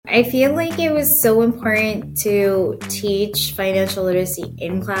I feel like it was so important to teach financial literacy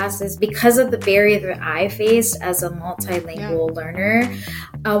in classes because of the barrier that I faced as a multilingual learner.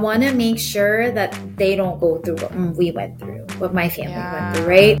 I want to make sure that they don't go through what we went through, what my family went through,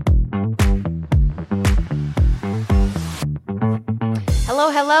 right?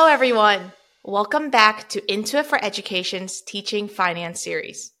 Hello, everyone. Welcome back to Intuit for Education's Teaching Finance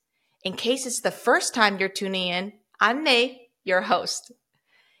series. In case it's the first time you're tuning in, I'm May, your host.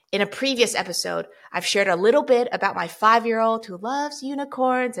 In a previous episode, I've shared a little bit about my 5-year-old who loves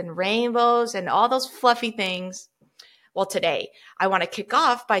unicorns and rainbows and all those fluffy things. Well, today, I want to kick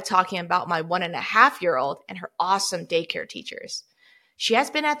off by talking about my 1.5-year-old and her awesome daycare teachers. She has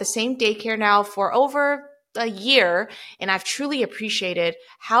been at the same daycare now for over a year, and I've truly appreciated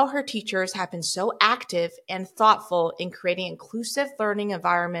how her teachers have been so active and thoughtful in creating inclusive learning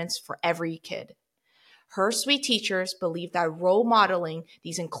environments for every kid. Her sweet teachers believe that role modeling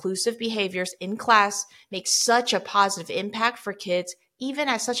these inclusive behaviors in class makes such a positive impact for kids, even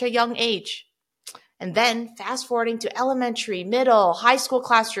at such a young age. And then fast forwarding to elementary, middle, high school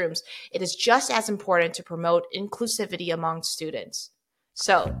classrooms, it is just as important to promote inclusivity among students.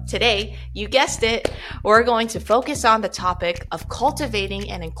 So today, you guessed it, we're going to focus on the topic of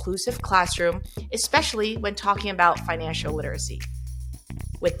cultivating an inclusive classroom, especially when talking about financial literacy.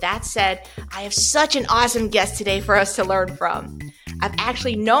 With that said, I have such an awesome guest today for us to learn from. I've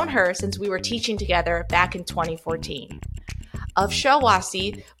actually known her since we were teaching together back in 2014. Afsha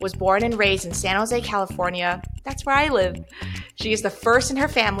Wasi was born and raised in San Jose, California. That's where I live. She is the first in her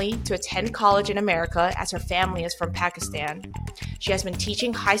family to attend college in America, as her family is from Pakistan. She has been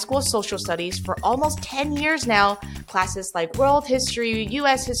teaching high school social studies for almost 10 years now, classes like world history,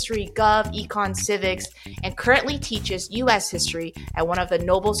 U.S. history, gov, econ, civics, and currently teaches U.S. history at one of the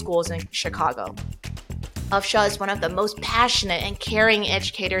Noble schools in Chicago. Afsha is one of the most passionate and caring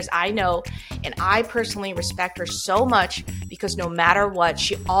educators I know, and I personally respect her so much because no matter what,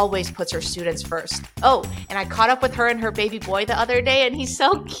 she always puts her students first. Oh, and I caught up with her and her baby boy the other day, and he's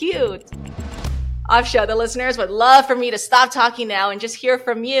so cute. Afsha, the listeners would love for me to stop talking now and just hear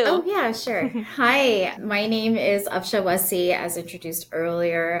from you. Oh, yeah, sure. Hi, my name is Afsha Wasi, as introduced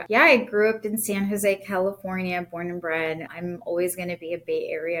earlier. Yeah, I grew up in San Jose, California, born and bred. I'm always going to be a Bay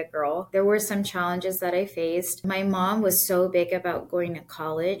Area girl. There were some challenges that I faced. My mom was so big about going to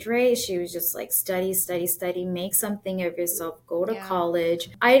college, right? She was just like, study, make something of yourself, go to college.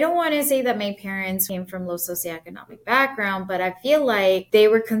 I don't want to say that my parents came from low socioeconomic background, but I feel like they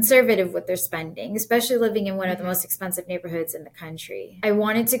were conservative with their spending, especially living in one of the most expensive neighborhoods in the country. I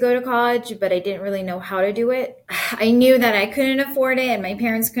wanted to go to college, but I didn't really know how to do it. I knew that I couldn't afford it and my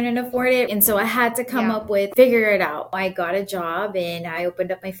parents couldn't afford it. And so I had to come up with, figure it out. I got a job and I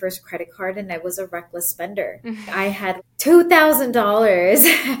opened up my first credit card and I was a reckless spender. I had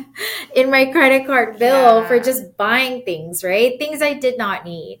 $2,000 in my credit card bill for just buying things, right? Things I did not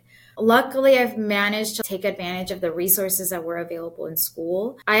need. Luckily, I've managed to take advantage of the resources that were available in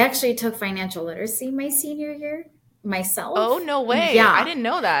school. I actually took financial literacy my senior year myself. Oh, no way. Yeah. I didn't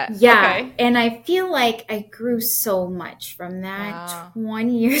know that. Yeah. Okay. And I feel like I grew so much from that. Wow.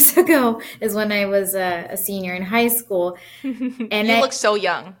 20 years ago is when I was a senior in high school. And you look so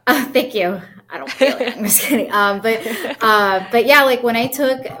young. Thank you. I don't feel it. I'm just kidding. But yeah, like when I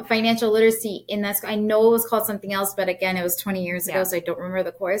took financial literacy in that school, I know it was called something else, but again, it was 20 years ago, so I don't remember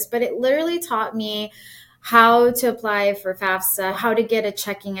the course, but it literally taught me how to apply for FAFSA, how to get a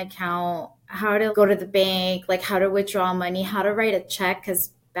checking account, how to go to the bank, like how to withdraw money, how to write a check,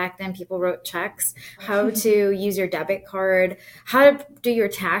 because back then people wrote checks, how to use your debit card, how to do your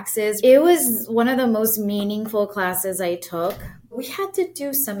taxes. It was one of the most meaningful classes I took. We had to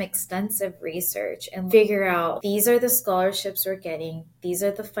do some extensive research and figure out, these are the scholarships we're getting. These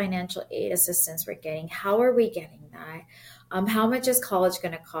are the financial aid assistance we're getting. How are we getting that? How much is college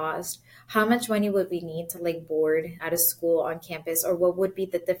going to cost? How much money would we need to like board at a school on campus? Or what would be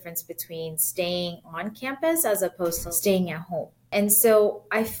the difference between staying on campus as opposed to staying at home? And so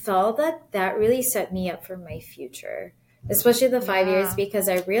I felt that really set me up for my future, especially the 5 years, because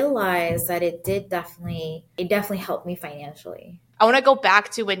I realized that it definitely helped me financially. I want to go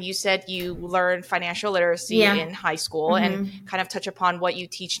back to when you said you learned financial literacy in high school and kind of touch upon what you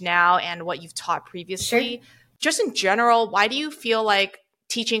teach now and what you've taught previously. Sure. Just in general, why do you feel like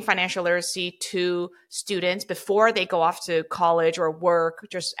teaching financial literacy to students before they go off to college or work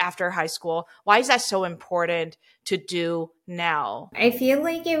just after high school, why is that so important to do now? I feel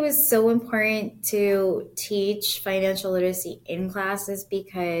like it was so important to teach financial literacy in classes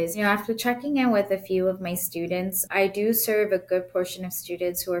because, after checking in with a few of my students, I do serve a good portion of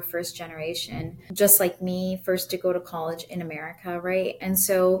students who are first generation, just like me, first to go to college in America, right? And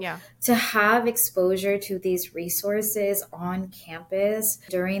so to have exposure to these resources on campus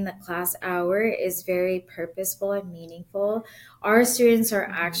during the class hour is very purposeful and meaningful. Our students are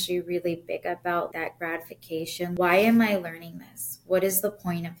actually really big about that gratification. Why am I learning this? What is the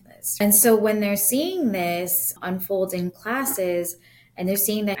point of this? And so when they're seeing this unfold in classes and they're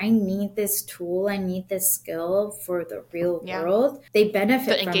seeing that I need this tool, I need this skill for the real world, they benefit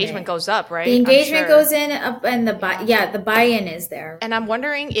from it. The engagement goes up, right? The engagement goes in up and the buy-in is there. And I'm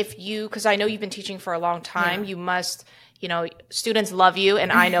wondering if because I know you've been teaching for a long time, you must, students love you,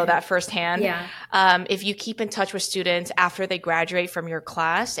 and I know that firsthand. If you keep in touch with students after they graduate from your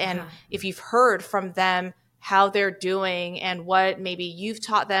class, and if you've heard from them how they're doing and what maybe you've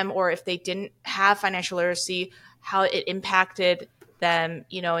taught them, or if they didn't have financial literacy, how it impacted them,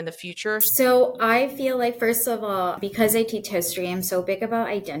 in the future? So I feel like, first of all, because I teach history, I'm so big about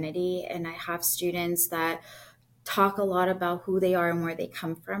identity, and I have students that talk a lot about who they are and where they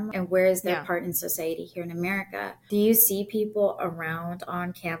come from and where is their part in society here in America. Do you see people around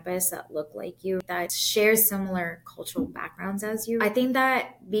on campus that look like you, that share similar cultural backgrounds as you? I think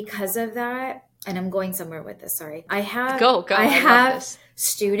that because of that, and I'm going somewhere with this, sorry. I have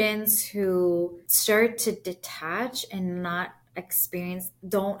students who start to detach and not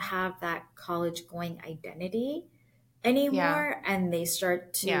don't have that college going identity anymore, and they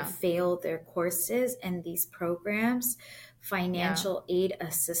start to fail their courses, and these programs, financial aid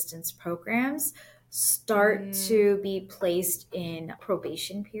assistance programs, start to be placed in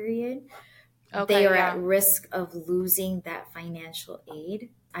probation period. They are at risk of losing that financial aid.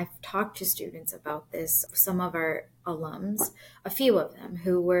 I've talked to students about this, some of our alums, a few of them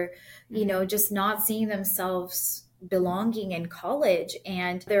who were, just not seeing themselves belonging in college,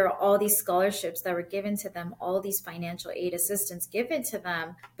 and there are all these scholarships that were given to them, all these financial aid assistance given to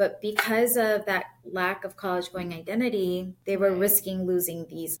them, but because of that lack of college going identity, they were risking losing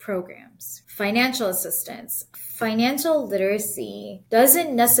these programs. Financial assistance, financial literacy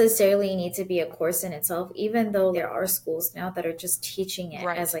doesn't necessarily need to be a course in itself, even though there are schools now that are just teaching it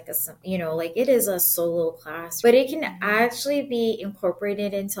as like it is a solo class, but it can actually be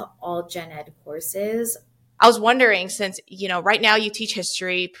incorporated into all gen ed courses. I was wondering, since, right now you teach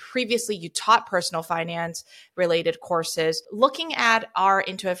history, previously you taught personal finance related courses, looking at our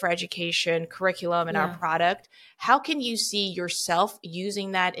Intuit for Education curriculum and our product, how can you see yourself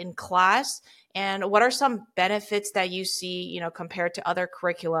using that in class? And what are some benefits that you see, compared to other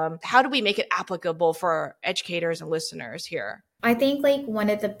curriculum? How do we make it applicable for educators and listeners here? I think one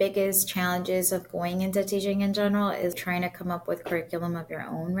of the biggest challenges of going into teaching in general is trying to come up with curriculum of your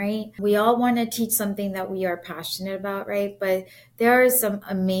own, right? We all want to teach something that we are passionate about, right? But there are some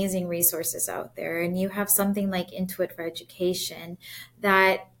amazing resources out there, and you have something like Intuit for Education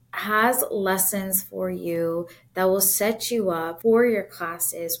that has lessons for you that will set you up for your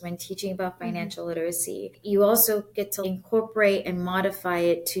classes when teaching about financial literacy. You also get to incorporate and modify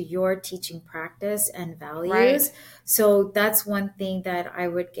it to your teaching practice and values. So that's one thing that I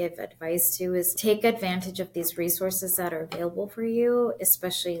would give advice to, is take advantage of these resources that are available for you,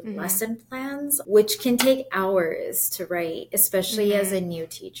 especially lesson plans, which can take hours to write, especially as a new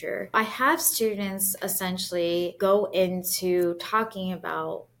teacher. I have students essentially go into talking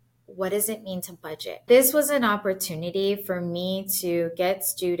about, what does it mean to budget? This was an opportunity for me to get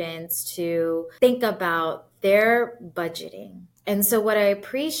students to think about their budgeting. And so what I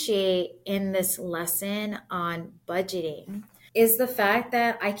appreciate in this lesson on budgeting is the fact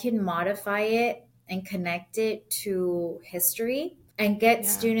that I can modify it and connect it to history and get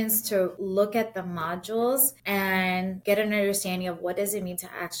students to look at the modules and get an understanding of what does it mean to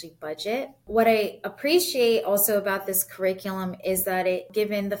actually budget. What I appreciate also about this curriculum is that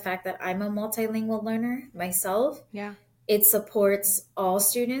given the fact that I'm a multilingual learner myself, it supports all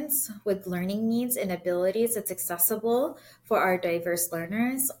students with learning needs and abilities. It's accessible for our diverse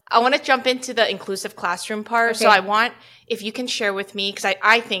learners. I want to jump into the inclusive classroom part. So I want, if you can share with me, because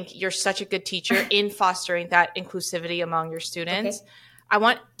I think you're such a good teacher in fostering that inclusivity among your students. I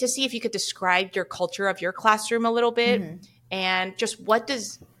want to see if you could describe your culture of your classroom a little bit, and just what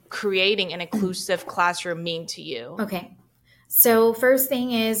does creating an inclusive classroom mean to you? Okay. So first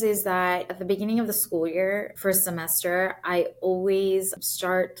thing is that at the beginning of the school year, first semester, I always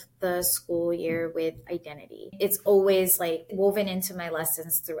start the school year with identity. It's always woven into my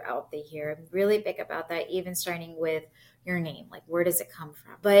lessons throughout the year. I'm really big about that, even starting with your name? Like, where does it come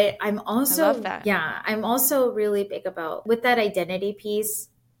from? But I'm I love that. I'm also really big about with that identity piece.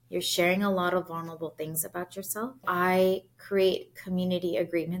 You're sharing a lot of vulnerable things about yourself. I create community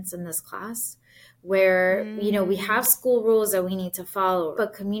agreements in this class where, we have school rules that we need to follow,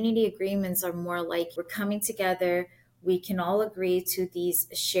 but community agreements are more like we're coming together. We can all agree to these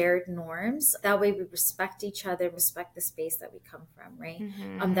shared norms. That way we respect each other, respect the space that we come from, right?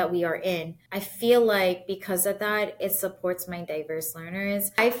 That we are in. I feel like because of that, it supports my diverse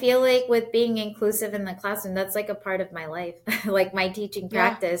learners. I feel like with being inclusive in the classroom, that's like a part of my life, like my teaching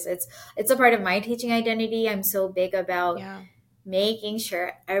practice. It's a part of my teaching identity. I'm so big about making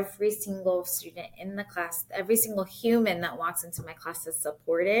sure every single student in the class, every single human that walks into my class is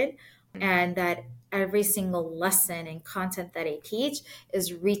supported, and that every single lesson and content that I teach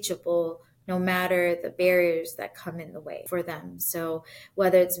is reachable no matter the barriers that come in the way for them. So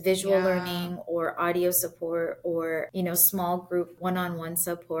whether it's visual learning or audio support or, small group one-on-one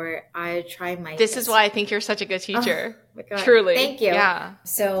support, I try my This is why I think you're such a good teacher. Oh my God. Truly. Thank you. Yeah.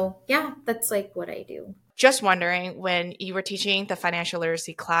 So that's like what I do. Just wondering, when you were teaching the financial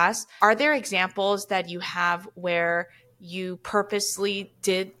literacy class, are there examples that you have where you purposely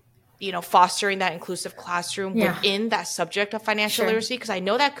did, fostering that inclusive classroom within that subject of financial literacy? Because I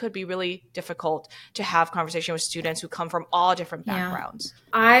know that could be really difficult to have conversation with students who come from all different backgrounds.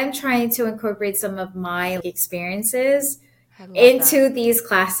 I'm trying to incorporate some of my experiences into these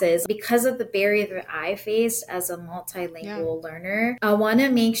classes because of the barrier that I faced as a multilingual learner. I want to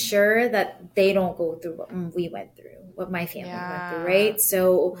make sure that they don't go through what we went through, what my family went through, right?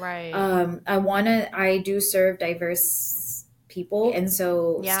 So I do serve diverse people and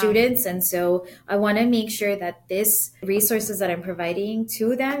so students, and so I want to make sure that this resources that I'm providing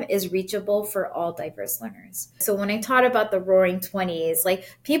to them is reachable for all diverse learners. So when I taught about the roaring 20s, like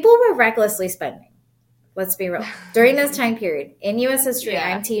people were recklessly spending. Let's be real. During this time period in U.S. history,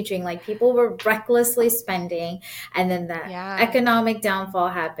 I'm teaching, like people were recklessly spending, and then the economic downfall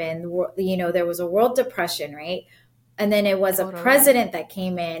happened. There was a world depression, right? And then it was a president that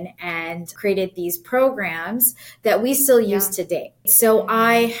came in and created these programs that we still use today. So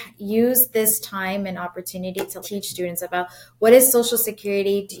I use this time and opportunity to teach students about what is Social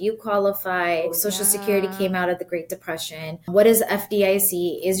Security? Do you qualify? Social Security came out of the Great Depression. What is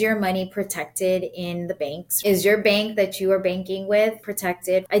FDIC? Is your money protected in the banks? Is your bank that you are banking with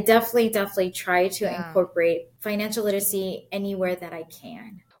protected? I definitely try to incorporate financial literacy anywhere that I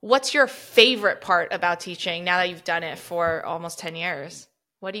can. What's your favorite part about teaching now that you've done it for almost 10 years?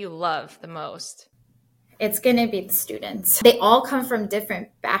 What do you love the most? It's going to be the students. They all come from different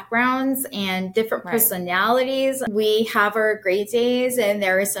backgrounds and different personalities. We have our great days, and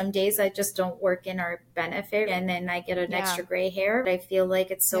there are some days that just don't work in our benefit, and then I get an extra gray hair. I feel like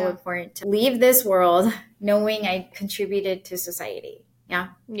it's so important to leave this world knowing I contributed to society. I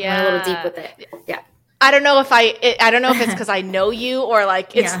went a little deep with it. I don't know if it's because I know you or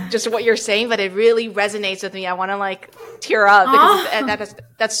like it's just what you're saying, but it really resonates with me. I want to like tear up because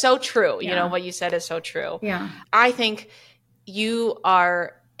that's so true. You know, what you said is so true. I think you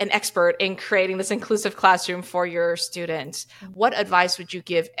are an expert in creating this inclusive classroom for your students. What advice would you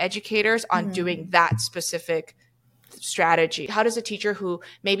give educators on doing that specific strategy? How does a teacher who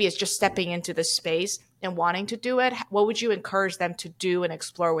maybe is just stepping into the space and wanting to do it, what would you encourage them to do and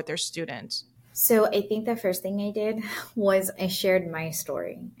explore with their students? So I think the first thing I did was I shared my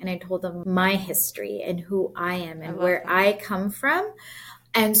story and I told them my history and who I am and where I come from.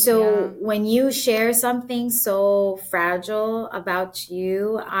 And so when you share something so fragile about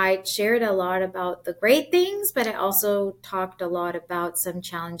you, I shared a lot about the great things, but I also talked a lot about some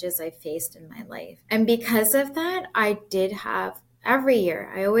challenges I faced in my life. And because of that, I did have every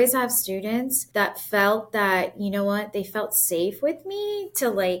year, I always have students that felt that, they felt safe with me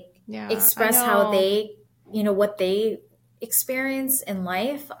to express how they, what they experience in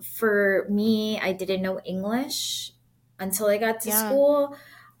life. For me, I didn't know English until I got to school.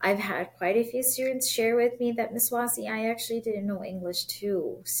 I've had quite a few students share with me that Miss Wasi, I actually didn't know English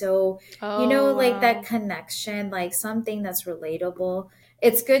too. So, that connection, like something that's relatable.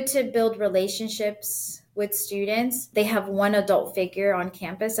 It's good to build relationships with students. They have one adult figure on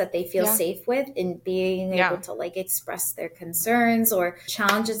campus that they feel safe with in being able to express their concerns or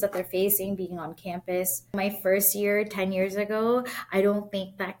challenges that they're facing being on campus. My first year, 10 years ago, I don't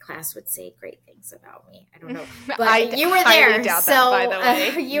think that class would say great things about me. I don't know. But you were there. Doubt that, by the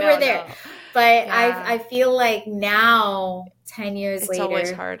way. You were there. No. But I feel like now, 10 years later, it's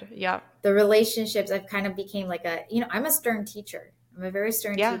always hard. The relationships, I've kind of became like I'm a stern teacher. I'm a very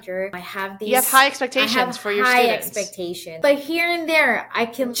stern Yeah. teacher. I have these. You have high expectations for your high students. Expectations. But here and there, I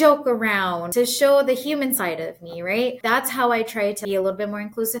can joke around to show the human side of me, right? That's how I try to be a little bit more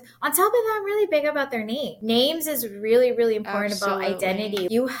inclusive. On top of that, I'm really big about their name. Names is really, really important. Absolutely. About identity.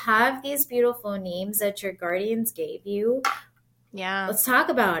 You have these beautiful names that your guardians gave you. Yeah. Let's talk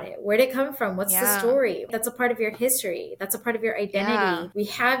about it. Where'd it come from? What's the story? That's a part of your history. That's a part of your identity. We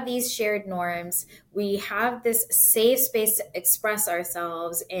have these shared norms. We have this safe space to express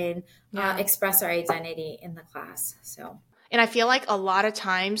ourselves and express our identity in the class. And I feel like a lot of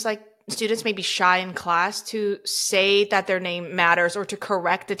times, like, students may be shy in class to say that their name matters or to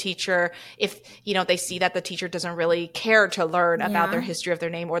correct the teacher if, they see that the teacher doesn't really care to learn about their history of their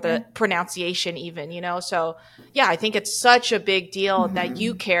name or the pronunciation even, So, I think it's such a big deal that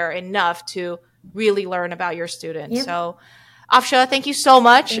you care enough to really learn about your students. So, Afsha, thank you so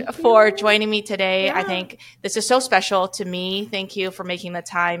much for joining me today. I think this is so special to me. Thank you for making the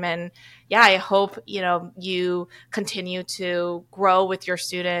time. And I hope, you continue to grow with your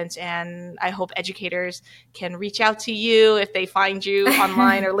students. And I hope educators can reach out to you if they find you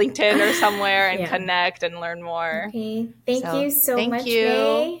online or LinkedIn or somewhere and connect and learn more. Okay. Thank you so much,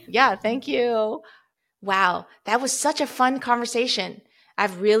 May. Yeah, thank you. Wow, that was such a fun conversation.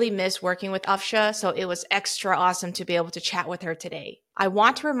 I've really missed working with Afsha, so it was extra awesome to be able to chat with her today. I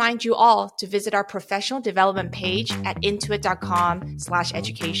want to remind you all to visit our professional development page at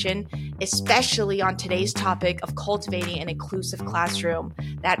intuit.com/education, especially on today's topic of cultivating an inclusive classroom.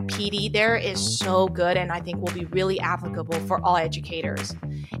 That PD there is so good and I think will be really applicable for all educators.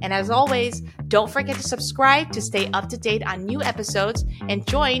 And as always, don't forget to subscribe to stay up to date on new episodes and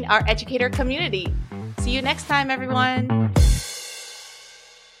join our educator community. See you next time, everyone.